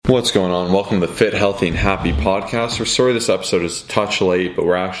What's going on? Welcome to the Fit, Healthy, and Happy podcast. We're sorry this episode is a touch late, but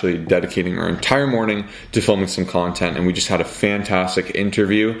we're actually dedicating our entire morning to filming some content, and we just had a fantastic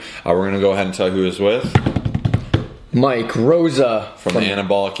interview. We're going to go ahead and tell you who is with. Mike Rosa from the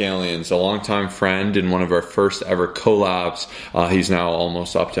Anabolic Aliens, a longtime friend and one of our first ever collabs. He's now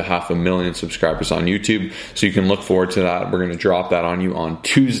almost up to 500,000 subscribers on YouTube, so you can look forward to that. We're going to drop that on you on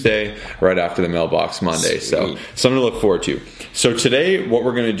Tuesday, right after the Mailbox Monday. Sweet. So something to look forward to. So today, what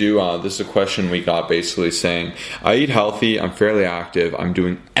we're going to do, this is a question we got basically saying, I eat healthy, I'm fairly active, I'm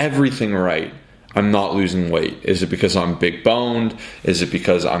doing everything right, I'm not losing weight. Is it because I'm big boned? Is it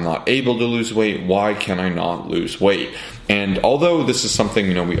because I'm not able to lose weight? Why can I not lose weight? And although this is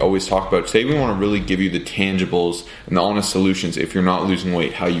something we always talk about, today we want to really give you the tangibles and the honest solutions if you're not losing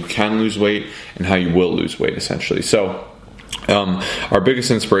weight, how you can lose weight and how you will lose weight essentially. So our biggest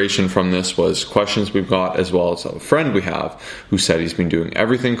inspiration from this was questions we've got, as well as a friend we have who said he's been doing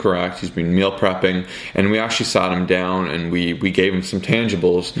everything correct, he's been meal prepping, and we actually sat him down and we gave him some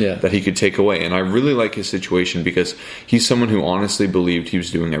tangibles that he could take away. And I really like his situation because he's someone who honestly believed he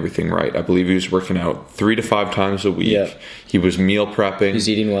was doing everything right. I believe he was working out 3 to 5 times a week. Yeah. He was meal prepping. He's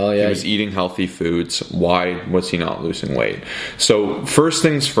eating well, yeah. He was eating healthy foods. Why was he not losing weight? So first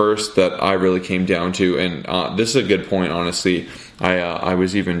things first that I really came down to, and this is a good point, honestly. I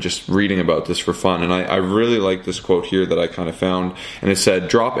was even just reading about this for fun, and I really like this quote here that I kind of found, and it said,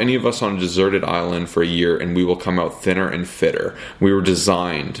 drop any of us on a deserted island for a year and we will come out thinner and fitter. We were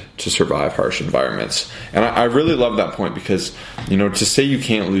designed to survive harsh environments. And I really love that point because, to say you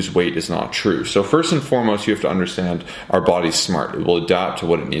can't lose weight is not true. So first and foremost, you have to understand our body's smart. It will adapt to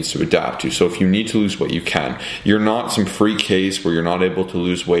what it needs to adapt to. So if you need to lose weight, you can. You're not some freak case where you're not able to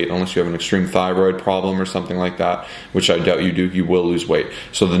lose weight unless you have an extreme thyroid problem or something like that, which I doubt you do. You will lose weight.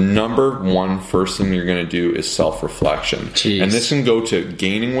 So the number one first thing you're going to do is self-reflection. Jeez. And this can go to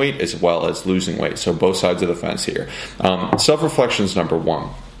gaining weight as well as losing weight. So both sides of the fence here. Self-reflection is number one.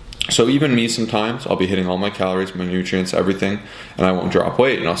 So even me, sometimes I'll be hitting all my calories, my nutrients, everything, and I won't drop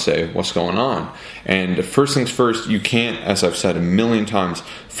weight, and I'll say, what's going on? And first things first, you can't, as I've said a million times,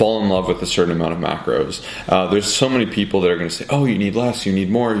 fall in love with a certain amount of macros. There's so many people that are going to say, oh, you need less, you need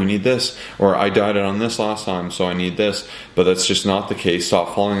more, you need this, or I dieted on this last time, so I need this, but that's just not the case.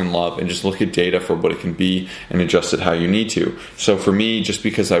 Stop falling in love and just look at data for what it can be and adjust it how you need to. So for me, just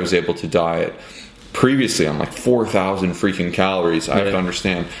because I was able to diet previously on like 4,000 freaking calories, I have to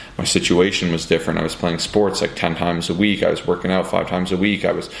understand my situation was different. I was playing sports like 10 times a week. I was working out 5 times a week.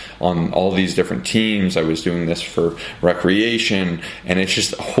 I was on all these different teams. I was doing this for recreation, and it's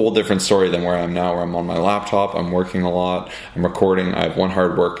just a whole different story than where I am now, where I'm on my laptop, I'm working a lot, I'm recording, I have one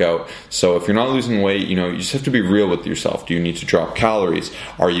hard workout. So if you're not losing weight, you just have to be real with yourself. Do you need to drop calories?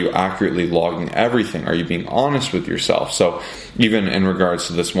 Are you accurately logging everything? Are you being honest with yourself? So even in regards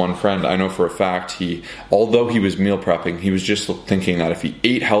to this one friend, I know for a fact although he was meal prepping, he was just thinking that if he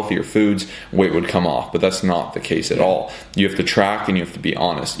ate healthier foods, weight would come off. But that's not the case at all. You have to track and you have to be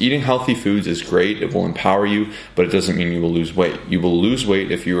honest. Eating healthy foods is great. It will empower you, but it doesn't mean you will lose weight. You will lose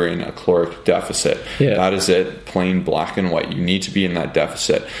weight if you are in a caloric deficit. Yeah. That is it, plain black and white. You need to be in that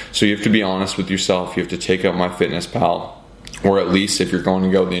deficit. So you have to be honest with yourself. You have to take out MyFitnessPal. Or at least if you're going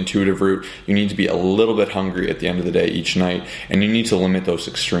to go the intuitive route, you need to be a little bit hungry at the end of the day each night, and you need to limit those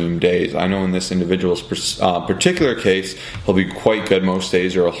extreme days. I know in this individual's particular case, he'll be quite good most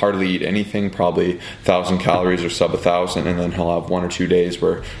days, or he'll hardly eat anything, probably 1,000 calories or sub 1,000, and then he'll have 1 or 2 days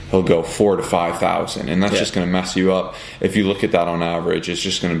where he'll go 4,000 to 5,000, and that's just going to mess you up. If you look at that on average, it's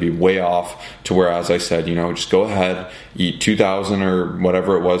just going to be way off to where, as I said, just go ahead, eat 2,000 or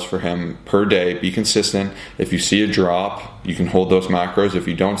whatever it was for him per day, be consistent. If you see a drop, you can hold those macros. If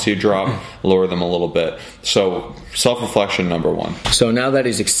you don't see a drop, lower them a little bit. So self-reflection, number one. So now that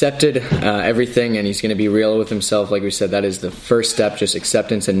he's accepted everything and he's going to be real with himself, like we said, that is the first step, just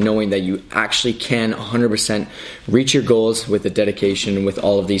acceptance and knowing that you actually can 100% reach your goals with the dedication and with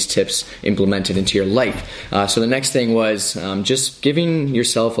all of these tips implemented into your life. So the next thing was just giving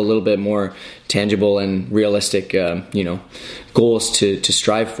yourself a little bit more tangible and realistic, goals to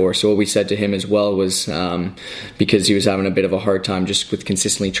strive for. So what we said to him as well was, because he was having a bit of a hard time just with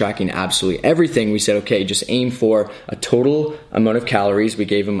consistently tracking absolutely everything, we said, okay, just aim for a total amount of calories. We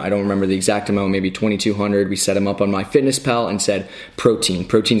gave him, I don't remember the exact amount, maybe 2,200. We set him up on MyFitnessPal and said, protein.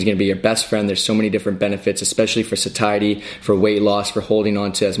 Protein is going to be your best friend. There's so many different benefits, especially for satiety, for weight loss, for holding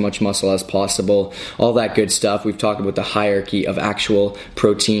on to as much muscle as possible, all that good stuff. We've talked about the hierarchy of actual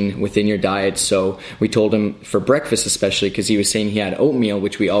protein within your diet. So we told him for breakfast, especially because he was saying he had oatmeal,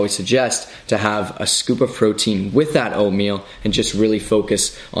 which we always suggest to have a scoop of protein with that oatmeal and just really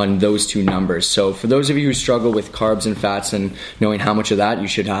focus on those two numbers. So for those of you who struggle with carbs and fats and knowing how much of that you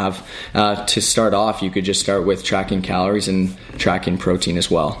should have, to start off, you could just start with tracking calories and tracking protein as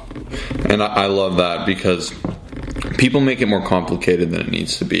well. And I love that, because people make it more complicated than it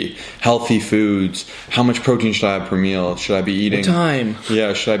needs to be. Healthy foods, how much protein should I have per meal? Should I be eating... What time?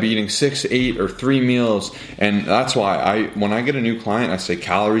 Yeah, should I be eating 6, 8, or 3 meals? And that's why when I get a new client, I say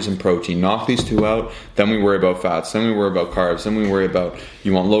calories and protein. Knock these two out, then we worry about fats, then we worry about carbs, then we worry about,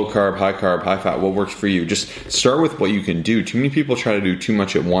 you want low carb, high fat, what works for you? Just start with what you can do. Too many people try to do too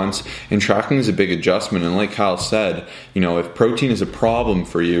much at once, and tracking is a big adjustment. And like Kyle said, if protein is a problem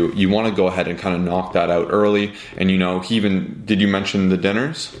for you, you want to go ahead and kind of knock that out early. And did you mention the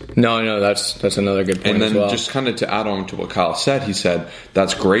dinners? No, that's another good point. And then as well. just kind of to add on to what Kyle said, he said,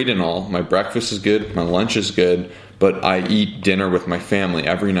 that's great and all. My breakfast is good, my lunch is good, but I eat dinner with my family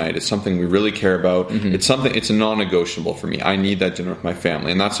every night. It's something we really care about. Mm-hmm. It's a non-negotiable for me. I need that dinner with my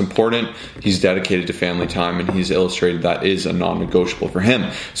family, and that's important. He's dedicated to family time, and he's illustrated that is a non-negotiable for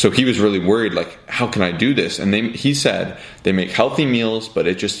him. So he was really worried, like, how can I do this? And he said they make healthy meals, but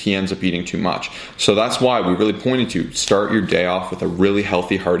he ends up eating too much. So that's why we really pointed to start your day off with a really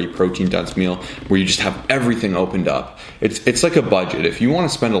healthy, hearty, protein-dense meal where you just have everything opened up. It's like a budget. If you want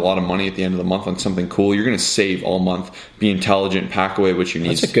to spend a lot of money at the end of the month on something cool, you're going to save all month. Be intelligent, pack away what you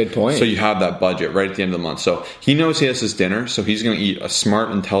need. That's a good point. So you have that budget right at the end of the month. So he knows he has his dinner, so he's going to eat a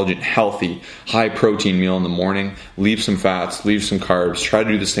smart, intelligent, healthy, high protein meal in the morning, leave some fats, leave some carbs, try to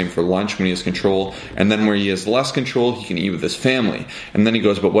do the same for lunch when he has control, and then where he has less control, he can eat with his family. And then he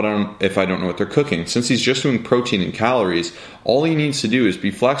goes, but what if I don't know what they're cooking? Since he's just doing protein and calories, all he needs to do is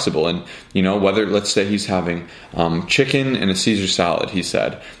be flexible. And, whether, let's say he's having chicken and a Caesar salad, he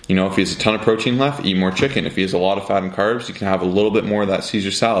said, if he has a ton of protein left, eat more chicken. If he has a lot of fat and carbs, you can have a little bit more of that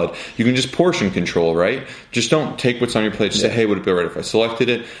Caesar salad. You can just portion control, right? Just don't take what's on your plate. Just say, hey, would it be all right if I selected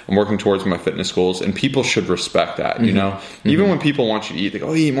it? I'm working towards my fitness goals. And people should respect that, Mm-hmm. Even when people want you to eat, they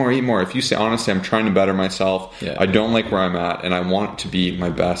go, eat more. If you say, honestly, I'm trying to better myself. I don't like where I'm at, and I want to be my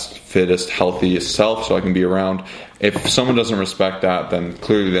best, fittest, healthiest self so I can be around. If someone doesn't respect that, then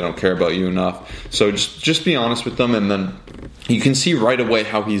clearly they don't care about you enough. So just be honest with them, and then you can see right away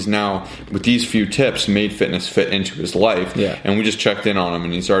how he's now, with these few tips, made fitness fit into his life. Yeah. And we just checked in on him,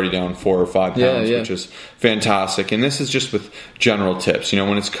 and he's already down 4 or 5 pounds, which is fantastic. And this is just with general tips.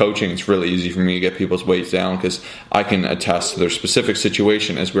 When it's coaching, it's really easy for me to get people's weights down because I can attest to their specific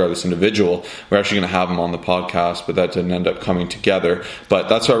situation as we are this individual. We're actually going to have him on the podcast, but that didn't end up coming together. But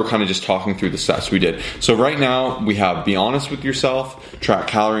that's why we're kind of just talking through the steps we did. So right now, we have be honest with yourself, track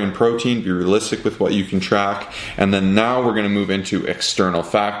calorie and protein, be realistic with what you can track, and then now we're going to move into external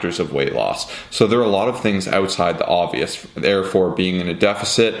factors of weight loss. So there are a lot of things outside the obvious, therefore being in a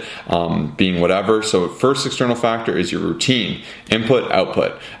deficit, being whatever. So first external factor is your routine, input,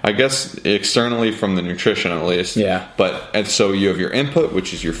 output. I guess externally from the nutrition at least. Yeah. And so you have your input,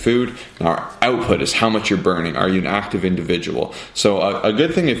 which is your food. And our output is how much you're burning. Are you an active individual? So a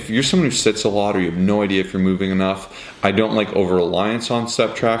good thing, if you're someone who sits a lot or you have no idea if you're moving enough, I don't like over-reliance on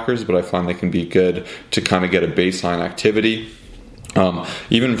step trackers, but I find they can be good to kind of get a baseline activity.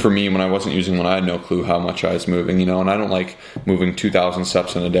 Even for me, when I wasn't using one, I had no clue how much I was moving, and I don't like moving 2,000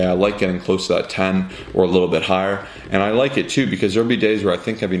 steps in a day. I like getting close to that 10 or a little bit higher. And I like it too, because there'll be days where I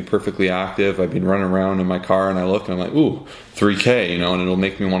think I've been perfectly active. I've been running around in my car and I look and I'm like, ooh, 3K, and it'll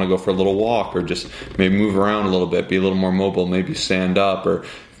make me want to go for a little walk or just maybe move around a little bit, be a little more mobile, maybe stand up, or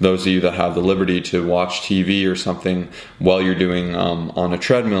those of you that have the liberty to watch TV or something while you're doing on a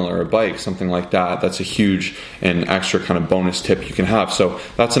treadmill or a bike, something like that, that's a huge and extra kind of bonus tip you can have. So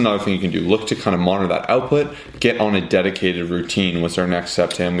that's another thing you can do. Look to kind of monitor that output. Get on a dedicated routine was our next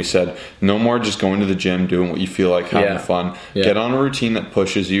step to him. We said, no more just going to the gym, doing what you feel like, having fun. Yeah. Get on a routine that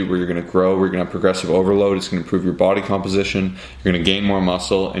pushes you, where you're going to grow, where you're going to have progressive overload. It's going to improve your body composition. You're going to gain more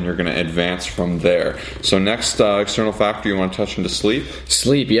muscle, and you're going to advance from there. So next external factor you want to touch into sleep?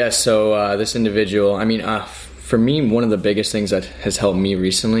 Sleep. Yes, so this individual, for me, one of the biggest things that has helped me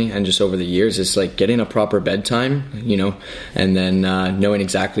recently and just over the years is like getting a proper bedtime, and then knowing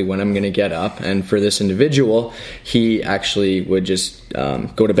exactly when I'm going to get up. And for this individual, he actually would just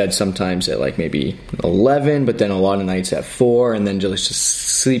go to bed sometimes at like maybe 11, but then a lot of nights at 4, and then just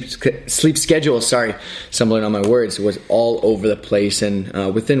sleep schedule, stumbling on my words, was all over the place.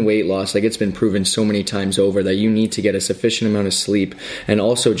 And within weight loss, like it's been proven so many times over that you need to get a sufficient amount of sleep, and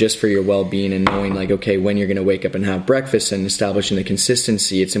also just for your well-being and knowing like, okay, when you're going to wake wake up and have breakfast and establishing the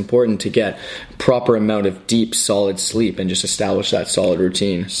consistency, it's important to get proper amount of deep, solid sleep and just establish that solid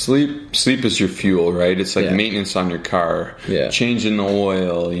routine. Sleep is your fuel, right? It's like maintenance on your car, changing the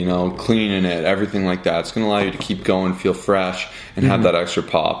oil, cleaning it, everything like that. It's going to allow you to keep going, feel fresh, and have that extra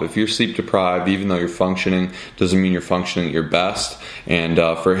pop. If you're sleep deprived, even though you're functioning, doesn't mean you're functioning at your best. And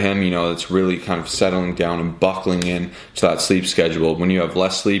for him, it's really kind of settling down and buckling in to that sleep schedule. When you have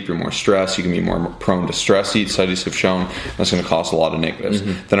less sleep, you're more stressed. You can be more prone to stress eat. Studies have shown that's going to cause a lot of negatives.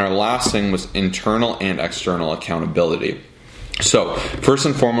 Then our last thing was internal and external accountability. So, first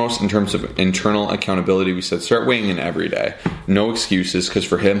and foremost, in terms of internal accountability, we said start weighing in every day. No excuses, because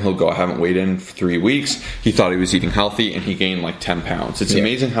for him, he'll go, I haven't weighed in for 3 weeks. He thought he was eating healthy, and he gained like 10 pounds. It's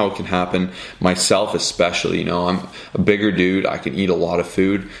amazing how it can happen. Myself especially, I'm a bigger dude. I can eat a lot of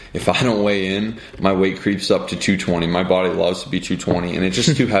food. If I don't weigh in, my weight creeps up to 220. My body loves to be 220, and it's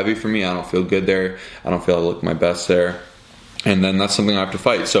just too heavy for me. I don't feel good there. I don't feel I look my best there. And then that's something I have to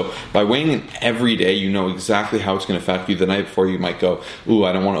fight. So by weighing in every day, you know exactly how it's going to affect you. The night before, you might go, ooh,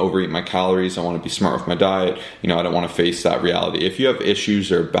 I don't want to overeat my calories. I want to be smart with my diet. I don't want to face that reality. If you have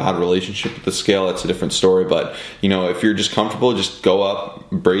issues or a bad relationship with the scale, that's a different story. But, if you're just comfortable, just go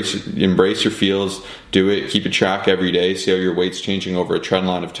up, embrace your feels, do it, keep a track every day, see how your weight's changing over a trend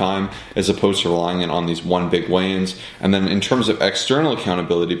line of time, as opposed to relying on these one big weigh-ins. And then in terms of external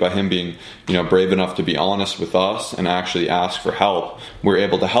accountability, by him being, brave enough to be honest with us and actually ask for help, we're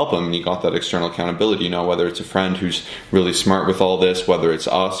able to help him, and you got that external accountability. Whether it's a friend who's really smart with all this, whether it's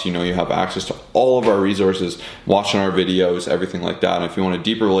us, you have access to all of our resources, watching our videos, everything like that. And if you want a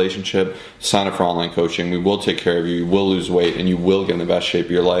deeper relationship, sign up for online coaching. We will take care of you. You will lose weight, and you will get in the best shape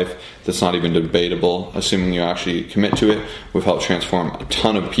of your life. That's not even debatable, assuming you actually commit to it. We've helped transform a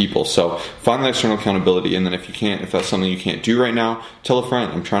ton of people. So find that external accountability, and then if that's something you can't do right now, tell a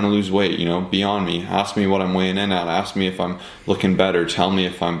friend, I'm trying to lose weight, be on me. Ask me what I'm weighing in at. Ask me if I'm looking better. Tell me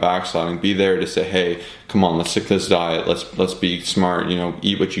if I'm backsliding. Be there to say, hey, come on, let's stick to this diet. Let's be smart.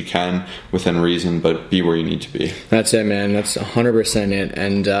 Eat what you can within reason, but be where you need to be. That's it, man. That's 100% it.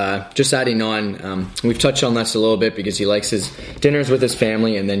 And just adding on, we've touched on this a little bit because he likes his dinners with his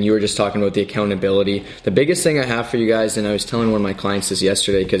family, and then you were just talking about the accountability. The biggest thing I have for you guys, and I was telling one of my clients this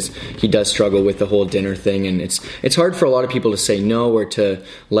yesterday because he does struggle with the whole dinner thing, and it's hard for a lot of people to say no or to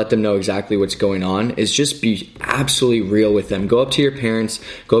let them know exactly what's going on, is just be absolutely real with them. Go up to your parents,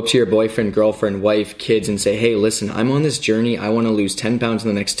 go up to your boyfriend, girlfriend, wife, kids, and say, hey, listen, I'm on this journey. I want to lose 10 pounds in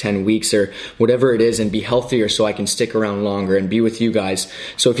the next 10 weeks or whatever it is, and be healthier so I can stick around longer and be with you guys.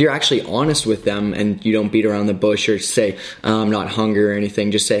 So if you're actually honest with them and you don't beat around the bush or say, I'm not hungry or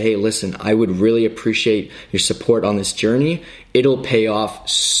anything, just say, hey, listen, I would really appreciate your support on this journey. It'll pay off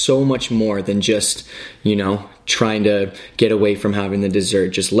so much more than just, trying to get away from having the dessert.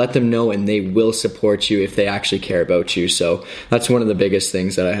 Just let them know, and they will support you if they actually care about you. So that's one of the biggest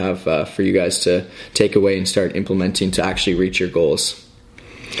things that I have for you guys to take away and start implementing to actually reach your goals.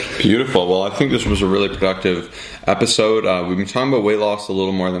 Beautiful. Well, I think this was a really productive episode. We've been talking about weight loss a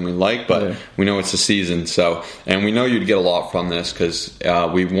little more than we like, but we know it's the season. And we know you'd get a lot from this because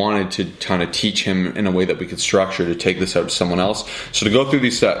we wanted to kind of teach him in a way that we could structure to take this out to someone else. So to go through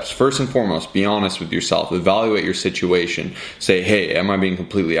these steps, first and foremost, be honest with yourself. Evaluate your situation. Say, hey, am I being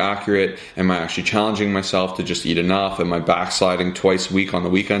completely accurate? Am I actually challenging myself to just eat enough? Am I backsliding twice a week on the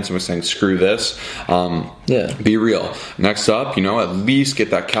weekends? Am I saying, screw this? Be real. Next up, at least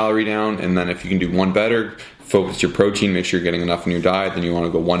get that calorie down, and then if you can do one better, focus your protein, make sure you're getting enough in your diet. Then you want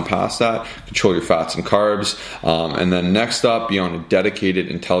to go one past that, control your fats and carbs, and then next up, be on a dedicated,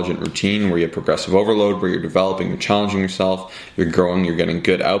 intelligent routine where you have progressive overload, where you're developing, you're challenging yourself, you're growing, you're getting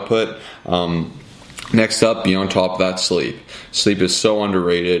good output. Next up, be on top of that sleep. Sleep is so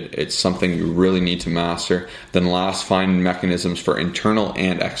underrated. It's something you really need to master. Then last, find mechanisms for internal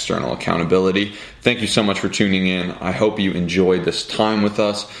and external accountability. Thank you so much for tuning in. I hope you enjoyed this time with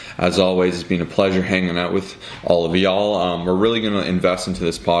us. As always, it's been a pleasure hanging out with all of y'all. We're really going to invest into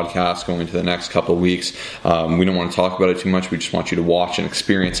this podcast going into the next couple of weeks. We don't want to talk about it too much. We just want you to watch and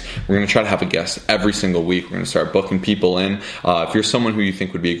experience. We're going to try to have a guest every single week. We're going to start booking people in. If you're someone who you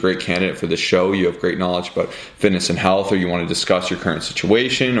think would be a great candidate for this show, you have great knowledge about fitness and health, or you want to discuss your current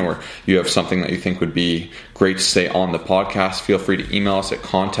situation, or you have something that you think would be great to say on the podcast, feel free to email us at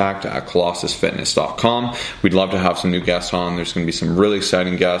contact@colossusfitness.com. We'd love to have some new guests on. There's going to be some really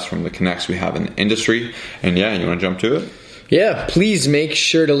exciting guests from the connects we have in the industry. And yeah, you want to jump to it? Yeah, please make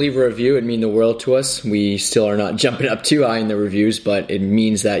sure to leave a review. It'd mean the world to us. We still are not jumping up too high in the reviews, but it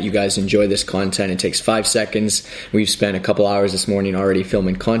means that you guys enjoy this content. It takes 5 seconds. We've spent a couple hours this morning already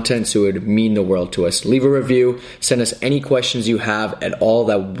filming content, so it would mean the world to us. Leave a review. Send us any questions you have at all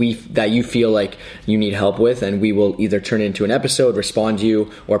that you feel like you need help with, and we will either turn it into an episode, respond to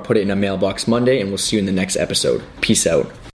you, or put it in a mailbox Monday, and we'll see you in the next episode. Peace out.